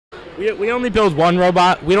We only build one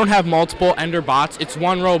robot. We don't have multiple EnderBots. It's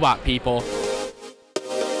one robot, people.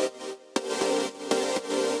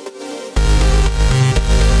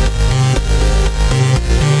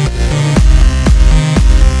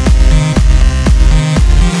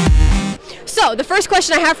 So, the first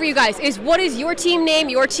question I have for you guys is, what is your team name,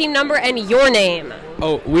 your team number, and your name?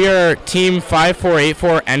 Oh, we are Team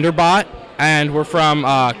 5484 EnderBot, and we're from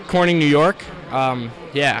Corning, New York.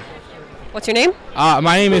 Yeah. What's your name?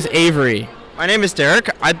 My name is Avery. My name is Derek.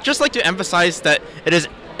 I'd just like to emphasize that it is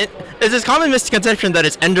a common misconception that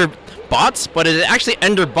it's EnderBots, but it is actually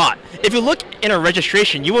EnderBot. If you look in our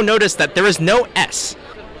registration, you will notice that there is no S.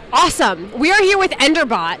 Awesome. We are here with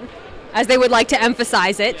EnderBot, as they would like to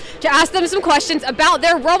emphasize it, to ask them some questions about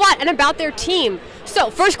their robot and about their team. So,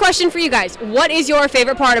 first question for you guys. What is your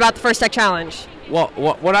favorite part about the First Tech Challenge? Well,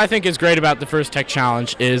 what I think is great about the First Tech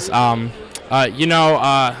Challenge is, autonomous,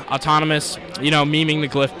 memeing the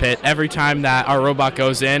glyph pit. Every time that our robot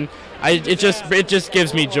goes in, it just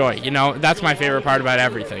gives me joy, That's my favorite part about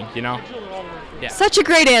everything, Yeah. Such a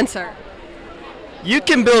great answer. You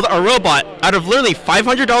can build a robot out of literally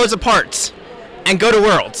 $500 of parts and go to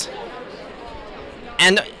Worlds.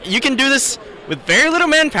 And you can do this with very little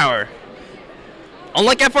manpower,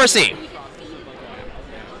 unlike FRC.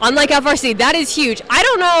 Unlike FRC, that is huge. I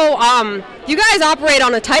don't know, you guys operate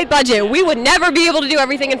on a tight budget. We would never be able to do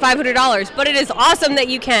everything in $500, but it is awesome that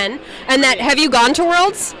you can. And have you gone to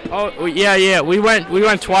Worlds? Oh yeah. We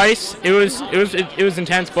went twice. It was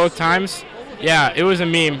intense both times. Yeah, it was a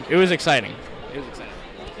meme. It was exciting.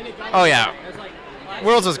 Oh yeah,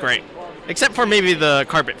 Worlds was great, except for maybe the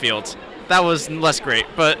carpet fields. That was less great,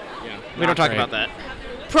 but we don't talk about that.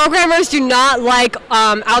 Programmers do not like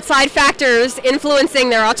outside factors influencing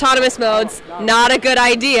their autonomous modes. Not a good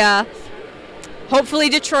idea. Hopefully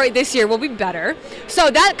Detroit this year will be better. So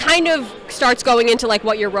that kind of starts going into like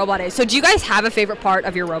what your robot is. So do you guys have a favorite part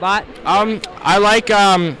of your robot? I like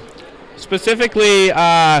specifically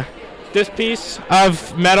this piece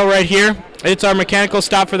of metal right here. It's our mechanical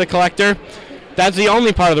stop for the collector. That's the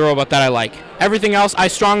only part of the robot that I like. Everything else I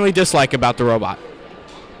strongly dislike about the robot.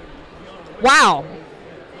 Wow.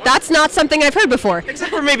 That's not something I've heard before. Except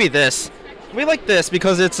for maybe this. We like this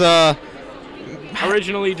because it's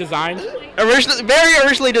originally designed. Very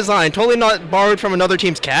originally designed. Totally not borrowed from another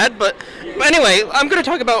team's CAD. But anyway, I'm going to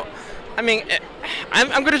talk about. I'm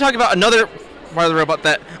going to talk about another part of the robot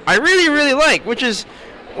that I really like,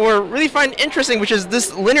 or really find interesting, which is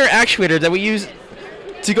this linear actuator that we use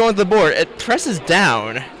to go into the board. It presses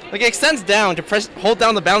down, like it extends down to hold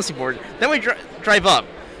down the bouncing board. Then we drive up.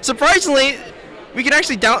 Surprisingly, we can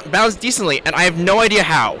actually bounce decently, and I have no idea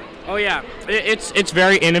how. Oh yeah, it's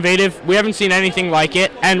very innovative. We haven't seen anything like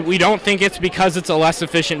it, and we don't think it's because it's a less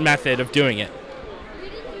efficient method of doing it.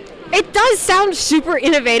 It does sound super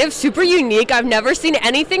innovative, super unique. I've never seen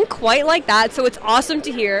anything quite like that, so it's awesome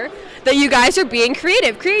to hear that you guys are being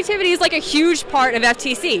creative. Creativity is like a huge part of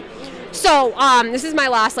FTC. So, this is my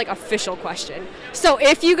last official question. So,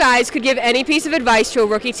 if you guys could give any piece of advice to a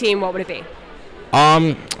rookie team, what would it be?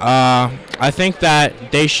 I think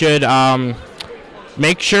that they should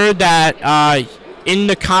make sure that in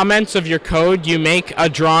the comments of your code you make a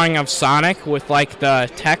drawing of Sonic with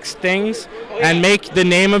the text things, and make the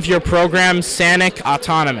name of your program Sonic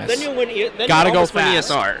Autonomous. Then you win. Gotta go fast.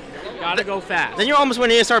 Win ESR. Gotta go fast. Then you almost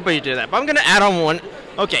win ESR, but you did that. But I'm gonna add on one.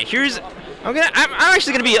 Okay, I'm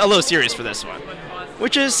actually gonna be a little serious for this one,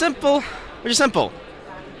 which is simple.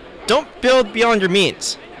 Don't build beyond your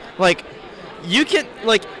means. You can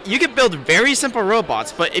build very simple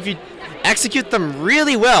robots, but if you execute them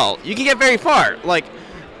really well, you can get very far.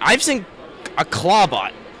 I've seen a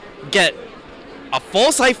Clawbot get a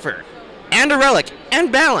full cipher and a relic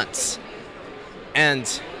and balance,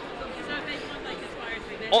 and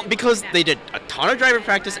because they did a ton of driver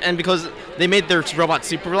practice and because they made their robot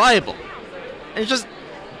super reliable. And it's just,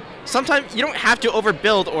 sometimes you don't have to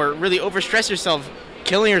overbuild or really overstress yourself,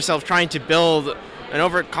 killing yourself trying to build an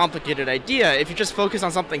overcomplicated idea. If you just focus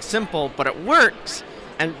on something simple but it works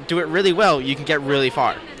and do it really well, you can get really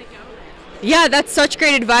far. Yeah, that's such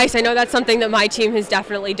great advice. I know that's something that my team has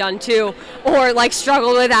definitely done too, or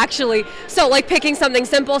struggled with actually. So picking something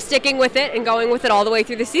simple, sticking with it, and going with it all the way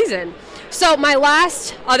through the season. So my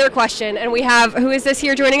last other question, and we have, who is this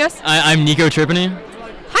here joining us? I'm Nico Tripany.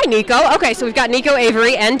 Hi, Nico. Okay, so we've got Nico,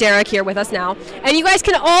 Avery, and Derek here with us now. And you guys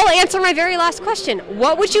can all answer my very last question.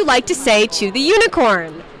 What would you like to say to the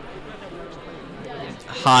unicorn?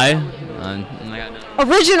 Hi.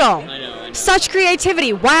 Original. I know. Such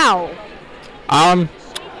creativity. Wow.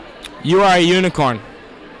 You are a unicorn.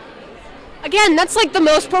 Again, that's the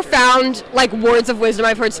most profound words of wisdom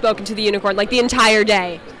I've heard spoken to the unicorn the entire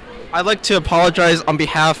day. I'd like to apologize on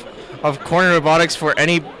behalf of Corning Robotics for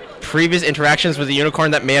any previous interactions with the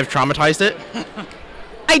unicorn that may have traumatized it.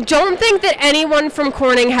 I don't think that anyone from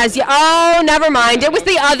Corning has. Oh, never mind. It was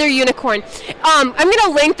the other unicorn. I'm going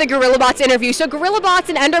to link the GorillaBots interview. So GorillaBots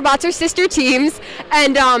and EnderBots are sister teams,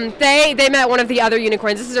 and they met one of the other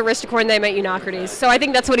unicorns. This is Aristocorn. They met Eunocrides. So I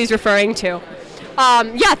think that's what he's referring to.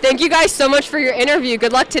 Yeah, thank you guys so much for your interview.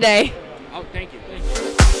 Good luck today. Oh, thank you.